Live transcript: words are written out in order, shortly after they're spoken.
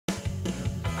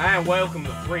And welcome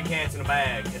to Three Cats in a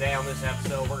Bag. Today on this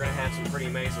episode, we're gonna have some pretty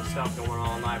amazing stuff going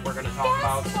on tonight. We're gonna talk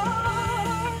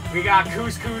about. We got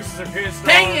couscous as a good stuff.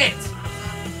 Dang it!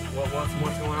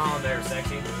 What's going on there,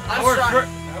 sexy?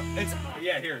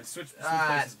 Switch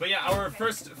places. But yeah, our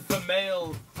first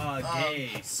female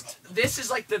guest. This is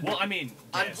like the. Well, I mean,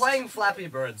 I'm guest. playing Flappy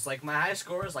Birds. Like my high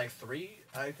score is like 3,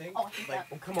 I think. Oh, I hate like,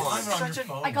 that. Come on. Such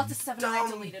a I got to 7 and I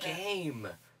dumb deleted it. game.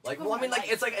 Like, Took well, I over mean, my like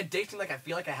life. it's like addicting. Like I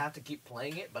feel like I have to keep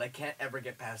playing it, but I can't ever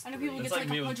get past. I know 3. people get It's to like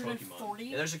like me with 140.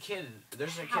 Yeah, there's a kid.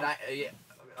 There's a kid.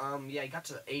 Yeah, he got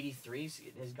to 83. So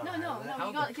he's got No, higher no, than that.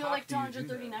 no. How He the got like to cock do you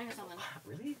do 139 or something.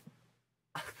 Really?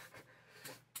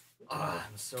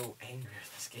 I'm so angry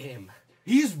at this game.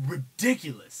 He's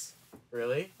ridiculous.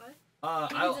 Really? He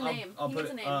needs a name. I'll He put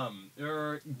needs it. a name.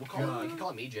 We'll call him, we can call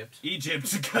him Egypt. Egypt,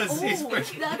 because he's Oh,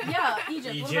 freaking. yeah,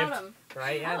 Egypt. What about him? Right?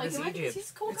 I Yeah, like this him. I think Egypt.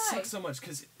 he's a cool It guy. sucks so much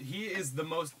because he is the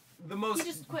most He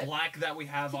just quit. black that we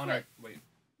have He on quit. our. Wait,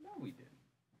 no, we did.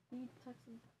 He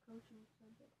texted coach and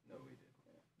said that No, we did.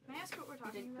 Can I ask what we're he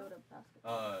talking didn't go about? to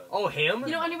basketball. Oh, him?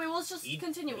 You know, anyway, let's just E-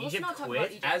 continue. Let's Egypt not talk quit?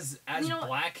 about Egypt. As You know what?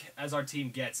 black as our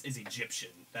team gets is Egyptian.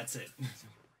 That's it.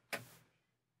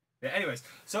 Yeah. Anyways,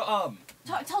 so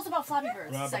Tell us about Flappy Birds.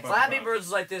 Blah, blah, Sexy. blah. Flappy Birds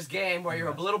is like this game where you're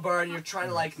a little bird and you're trying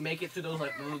to like make it through those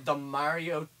like the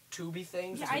Mario tubey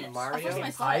things. Yeah, between at Mario. first when I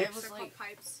saw it, it Pipes? was They're like, called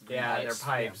pipes. Yeah, they're Pipes.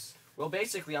 pipes. Well,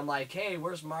 basically, I'm like, hey,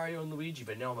 where's Mario and Luigi?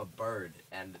 But no, I'm a bird,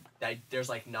 and there's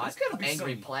like not There's gotta be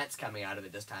angry some- plants coming out of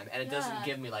it this time, and it Yeah. doesn't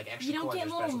give me like extra you don't coins get or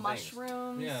little special things.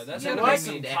 mushrooms. yeah, that's you gonna don't be What? get-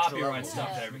 some Need extra copyright levels. stuff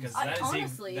Yeah. there because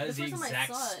Honestly, that is the the first time I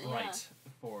exact saw it, sprite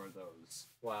for those.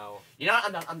 Wow. You know,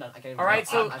 what? I'm done. I can't even. All right,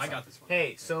 so- I got this one.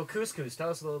 Hey, so couscous, tell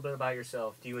us a little bit about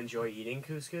yourself. Do you enjoy eating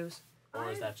couscous? Or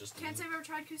is that just? Can't say I've ever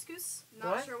tried couscous.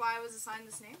 Not What? sure why I was assigned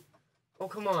this name. Oh,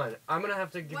 come on. I'm gonna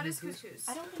have to give What you is couscous?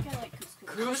 I don't think I like couscous.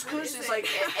 Couscous is like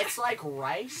it's like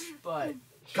rice, but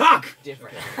Cock.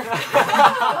 different.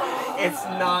 It's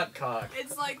not cock.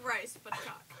 It's like rice, but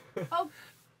cock.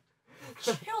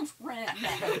 Children.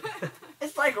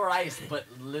 It's like rice, but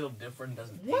a little different.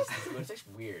 Doesn't taste as good. It tastes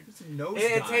weird. It's a nose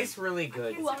It dive. tastes really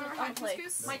good. Ooh, I'm Never gonna had play.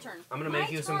 couscous? My turn. I'm gonna My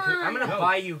make you some. turn. I'm gonna No,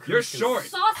 buy you couscous. you're short.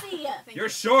 Saucy. Thank You're you.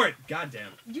 short.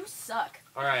 Goddamn. You suck.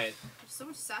 All right. There's so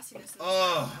much sassiness in this.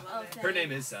 Oh. I love it. Okay. Her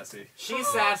name is Sassy. She's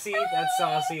sassy. That's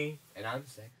saucy. And I'm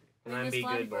sexy. And I'm be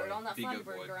good boy. On that Be Flappy good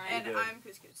Bird boy. grind. And good. I'm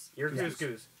couscous. You're Couscous.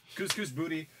 couscous. Couscous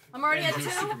booty. I'm already and at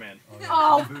Bruce 2. Superman.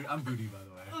 Oh. I'm booty, by the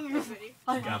way. Everybody.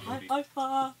 got booty. I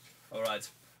All right.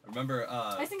 Remember,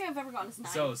 think I've ever gotten to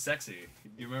 9. so sexy.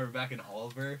 You remember back in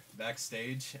Oliver,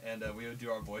 backstage, and we would do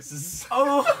our voices?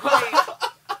 Oh.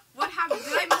 Wait, what happened?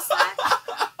 Did I miss that?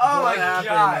 Oh What my happened?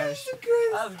 gosh,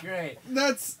 that was great.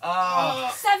 That's 7. oh.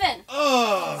 7.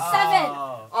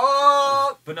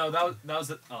 Oh. But no, that was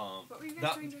the What were you guys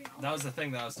that, doing during that was the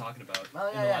thing that I was talking about Oh,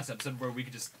 in yeah, the yeah. last episode, where we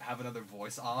could just have another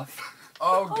voice off,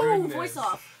 Oh Oh, goodness. voice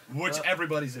off. which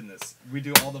everybody's in this. We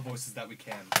do all the voices that we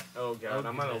can, Oh god,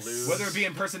 I'm gonna goodness. lose. whether it be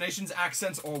impersonations,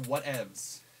 accents, or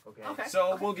whatevs. Okay. Okay.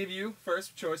 So we'll give you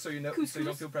first choice, so you know, so you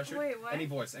don't Couscous? feel pressured. Wait, what? Any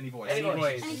voice, any voice, Any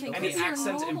voice. Anything. any Could be your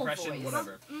accent, normal impression, voice.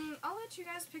 whatever. I'll let you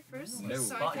guys pick first. No,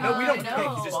 So I Fine. can, no, we don't no.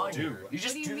 pick. You just Fine. do. You just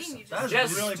What do you do mean? something. You That is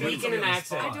Just really speak putting in an somebody on the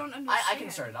accent. I spot. don't understand. I can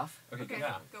start it off. Okay, Okay,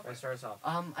 Yeah. go for Let's it. start us off.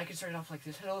 I can start it off like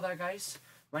this. Hello there, guys.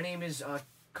 My name is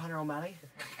Connor O'Malley.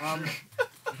 I'm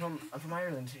from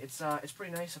Ireland. It's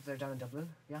pretty nice up there down in Dublin.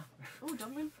 Yeah. Oh,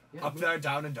 Dublin. Yeah. Up there,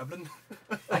 down in Dublin.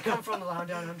 I come from the land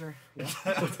down under. Yeah.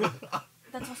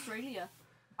 That's Australia.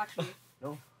 Actually,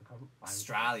 No.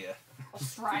 Australia. Pretty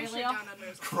sure Australia. down under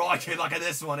is- Crikey, look at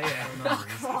this one here.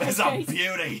 Crikey. It's a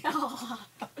beauty.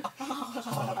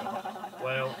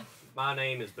 Well, my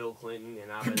name is Bill Clinton,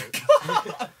 and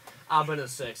I've been a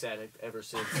sex addict ever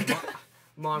since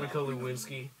Monica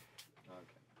Lewinsky.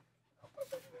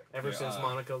 Ever Yeah, since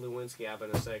Monica Lewinsky, I've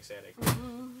been a sex addict.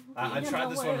 I Yeah, tried no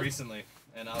this way. one recently,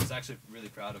 and I was actually really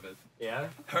proud of it. Yeah?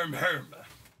 Herm.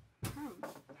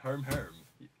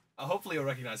 Hopefully you'll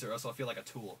recognize it, or else I'll feel like a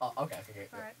tool. Oh, okay. Okay.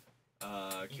 Alright.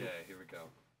 Okay, here we go.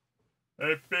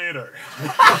 Hey, Peter.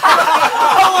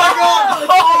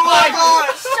 Oh my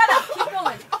god! Shut up. Keep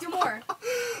going. Do more.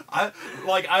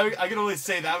 I can only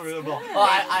say that really well. Oh,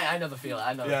 I know the feeling.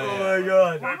 I know. Yeah, the yeah. feeling.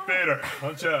 god. Hey, Peter, why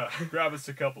don't you grab us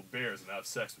a couple beers and have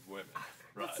sex with women?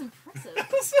 That's impressive.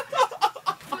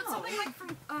 So it's something like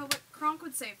from what Kronk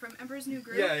would say from Emperor's New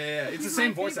Groove. Yeah. It's the He's same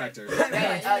my voice favorite. actor.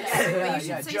 Yeah, But you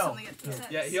should say Joe. something that he says.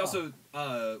 Yeah, he also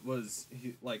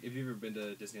if you've ever been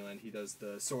to Disneyland, he does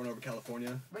the Soaring Over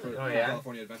California for Really? Oh, yeah?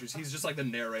 California Adventures. He's just like the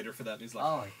narrator for that. And he's like,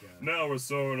 Oh my god. now we're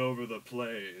soaring over the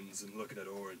plains and looking at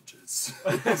oranges.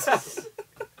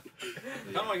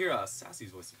 I don't want to hear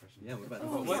Sassy's voice impression. Yeah, what about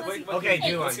Oh, What Okay, can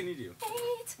you do What one. can you do?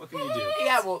 Eight. What can you do?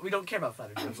 Yeah, well, we don't care about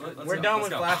Flappy Birds. Let's We're go, done let's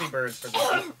with go. Flappy Birds for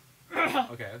this.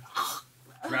 Okay.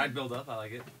 Drag build up. I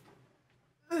like it.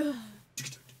 I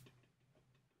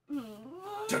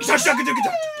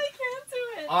can't do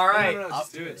it. All right. No,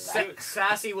 just do it.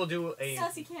 Sassy will do a.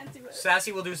 Sassy can't do it.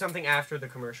 Sassy will do something after the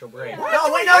commercial break. Yeah.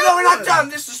 No, wait, no, we're not done.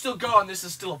 This is still going. This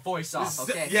is still a voice off,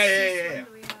 okay? Yeah. What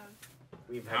do we have?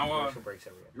 We've had Now, commercial breaks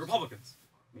every You episode. Republicans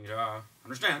need to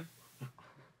understand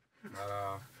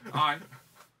that I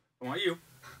want you,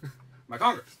 my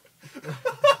Congress.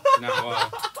 Now,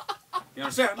 you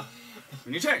understand?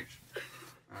 We need change.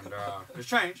 And this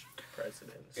change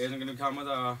Presidents. isn't going to come with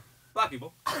black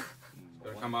people. It's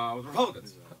going to come with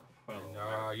Republicans.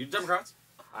 And you Democrats.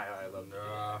 I love And the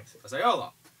I say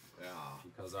Allah. Yeah.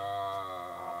 Because my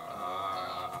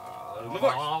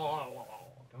voice.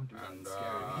 Don't do that. And It's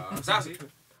scary. Sassy.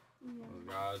 We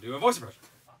gotta do a voice impression.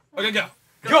 Okay, go.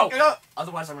 Go!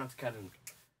 Otherwise, I'm gonna have to cut in.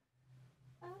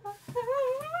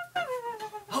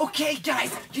 Okay,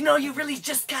 guys, you know you really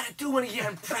just gotta do one of your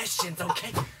impressions,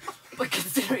 okay? But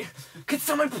considering, could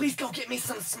someone please go get me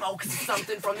some smoke,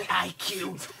 something from the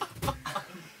IQ?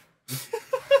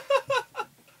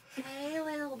 Hey,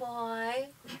 little boy.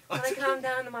 Wanna come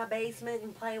down to my basement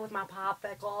and play with my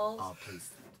popsicles? Oh, please.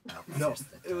 No,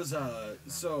 it was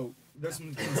so there's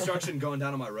some construction going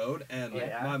down on my road, and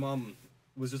Yeah. my mom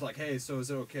was just like, hey, so is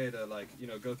it okay to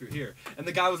go through here? And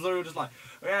the guy was literally just like,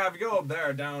 yeah, if you go up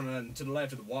there, down and to the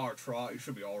left of the water trough, you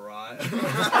should be all right.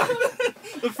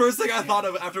 The first thing I thought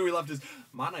of after we left is,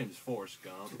 my name's Forrest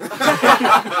Gump.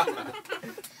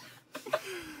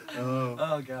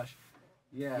 Oh gosh.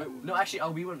 Yeah. No, actually,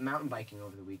 we went mountain biking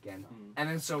over the weekend, and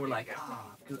then so we're like,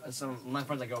 cause some my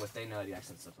friends I go with, they know the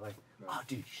accent stuff. They're like, oh,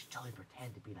 dude, you should totally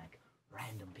pretend to be like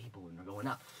random people when they're going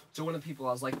up. So one of the people,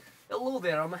 I was like, hello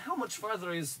there. I'm like, how much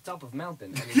farther is the top of mountain?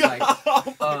 And he's like,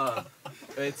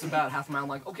 it's about half a mile. I'm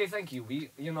like, okay, thank you.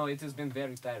 It has been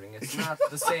very tiring. It's not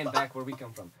the same back where we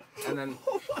come from. And then,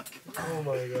 Oh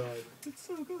my god. It's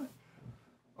so good.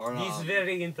 Or, He's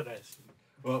very interesting.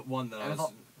 well, one that I and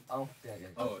was,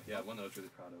 yeah. one that I was really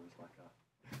proud of was like,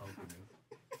 Oh,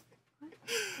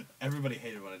 goodness. everybody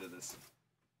hated when I did this.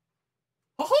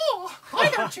 Oh, I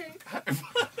know, Jake.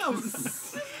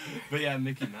 But yeah,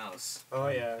 Mickey Mouse. Oh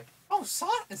yeah. Oh,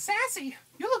 Sassy,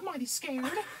 you look mighty scared.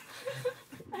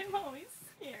 I'm always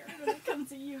scared when it comes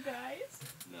to you guys.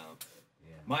 No.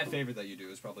 Yeah. My favorite that you do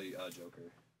is probably Joker.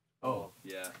 Oh.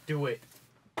 Yeah. Do it.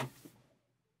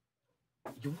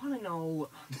 You want to know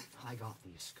how I got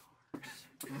these scars?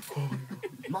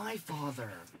 My father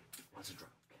was a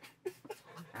drunk.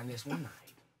 And this one night,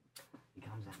 he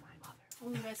comes at my mother. Oh,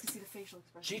 you guys can see the facial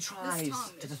expression. She This tries tongue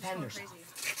to is just defend going herself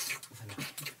crazy. with a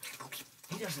knife.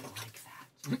 He doesn't like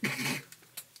that.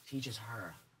 Teaches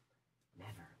her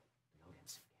never to go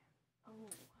against him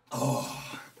again. Oh.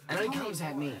 Oh. And then he Tell me comes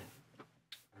at me. more.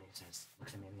 And he says,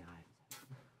 looks at me in the eye and says,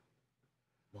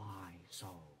 why so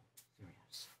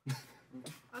serious?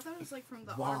 I thought it was like from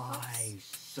the Why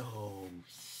so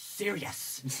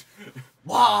serious?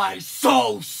 Why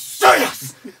so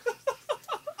serious?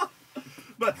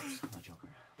 But I'm a Joker.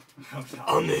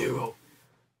 I'm the hero.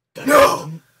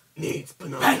 No! Needs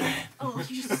banana. Oh,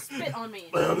 you just spit on me.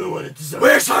 I'm the one that deserves.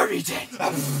 Where's Harvey Dent?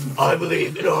 I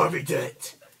believe in Harvey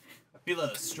Dent. I feel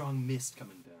a strong mist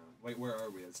coming down. Wait, where are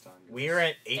we as time goes? We're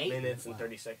at 8 8 minutes and wow.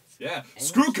 30 seconds. Yeah.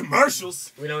 Screw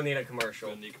commercials. We don't need a commercial.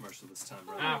 Don't need commercial this time,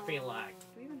 bro. I feel like. Do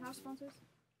we even have sponsors?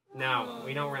 No,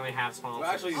 we don't really have sponsors. We're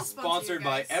actually I'll sponsor sponsored you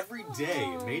by guys. Every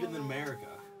Day, Made in America.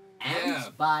 And Yeah.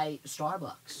 by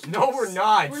Starbucks. No, we're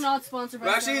not. We're not sponsored by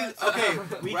We're actually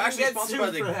Starbucks. We we're can actually get sponsored sued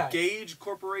by the for that. Gage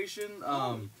Corporation.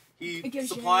 He Gage?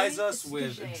 supplies us It's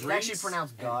with Gage. drinks. It's actually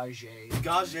pronounced Gage.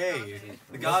 Gage,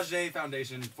 the Gage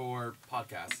Foundation for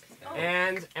podcasts.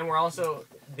 And we're also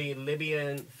the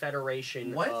Libyan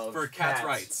Federation What? of For cats'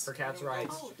 rights. For cats'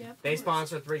 rights. Oh, yeah, of They course.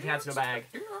 sponsor 3 Cats in a Bag.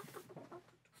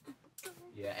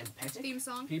 Yeah, and Pet Theme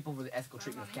song. people for the ethical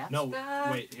treatment of cats. No,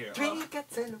 wait, here. Three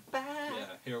cats in a bag. Yeah,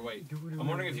 here, wait. I'm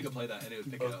wondering if you could play that and it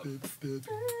would pick it up.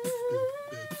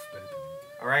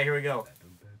 All right, here we go.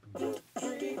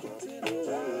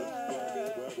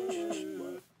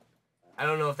 I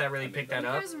don't know if that really picked that You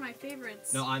up. guys are my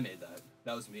favorites. No, I made that.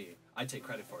 That was me. I take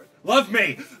credit for it. Love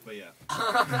me! But yeah.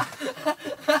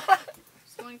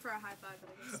 Just going for a high five, but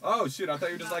I guess. Oh, shoot, I thought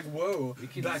you were just like, whoa. We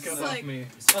could Back up It's off like- me.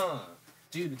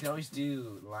 Dude, we could always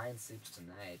do Lion Sleeps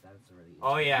Tonight. That's a really.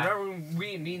 Oh, yeah. Remember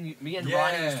when me and Yeah.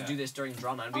 Ronnie used to do this during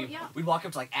drama, and Oh, yeah. we'd walk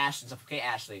up to like Ashley and stuff. Okay,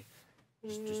 Ashley,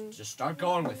 just start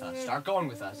going with us. Start going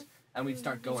with us. and we'd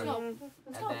start going. Let's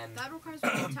And go. then That requires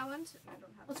vocal talent. I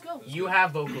don't have. Let's go. You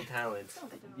have vocal talent.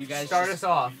 you guys Start us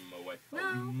off. No.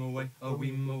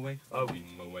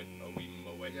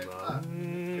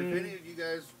 If any of you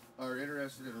guys are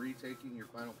interested in retaking your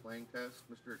final playing test,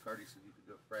 Mr. Riccardi said you could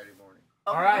do it Friday morning.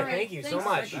 All right, Alright, thank you so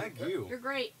thanks. much. Thank you. You're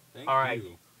great. Thank All right.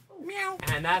 you. Meow.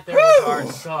 And that there was our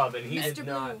sub, and he Mr. did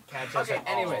Blue. not catch us Okay, at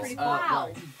all. anyways,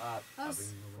 Wow.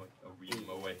 Us.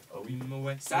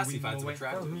 Sassy finds some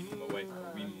attractive.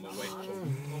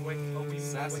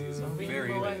 Sassy is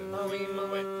very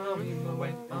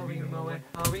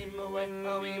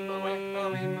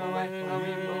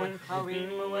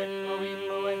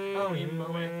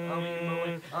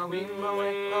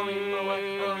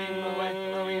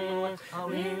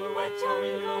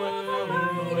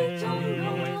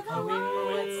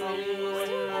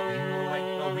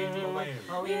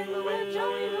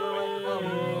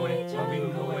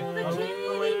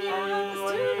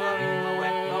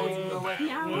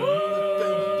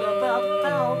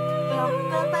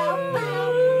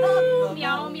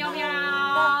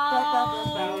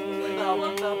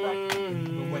meow,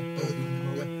 meow.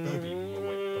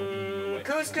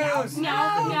 Couscous!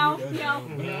 Meow, meow, meow.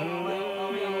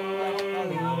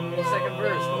 Second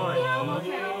verse, come on.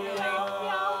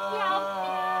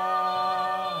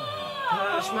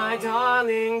 Hush, my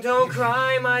darling, don't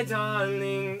cry, my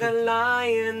darling. The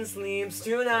lion sleeps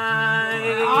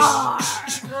tonight.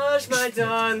 Hush, my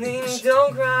darling,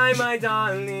 don't cry, my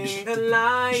darling. The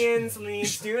lion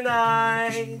sleeps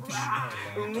tonight.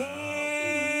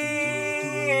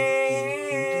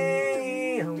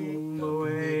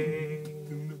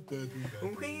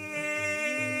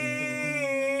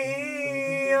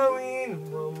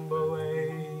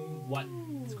 what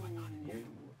is going on in here?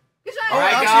 All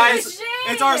right, guys.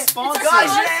 It's our sponsor.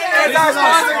 It's our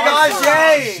sponsor,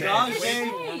 Gage.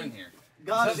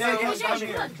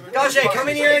 Gage, come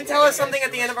in here and tell us something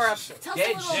at the end of our episode. Tell us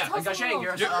Gage, a little, yeah, tell us a Gage, little.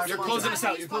 you're You're closing us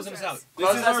out. You're closing us out.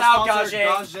 Close This is us our out, sponsor,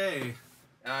 Gage. Gage.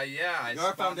 Yeah, I You're our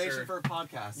sponsor foundation for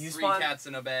podcasts. You Three spon- Cats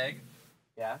in a Bag.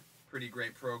 Yeah. Pretty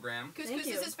great program. Couscous Thank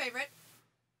you. is his favorite.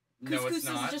 No, Couscous it's is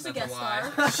not. just a That's guest lie.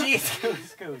 star. Jeez,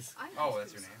 couscous. Oh,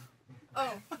 that's your name.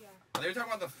 Oh, yeah. Oh, they were talking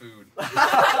about the food.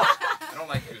 I don't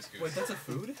like couscous. Wait, that's a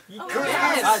food? Oh,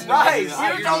 Yes, nice. I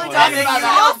You were usually totally like talking it. about the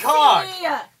old cock.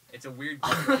 Yeah. It's a weird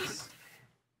grease.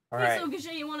 All Okay, right. so Gage,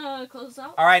 you wanna close us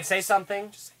out? All right, say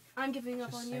something. I'm giving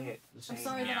up Just on say you. it. Just I'm say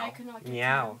sorry that I Meow. could not it. get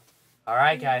Meow. All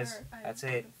right, guys. I- That's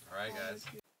it. All right, guys.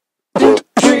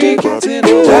 Three cats in a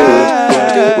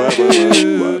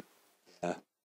bag.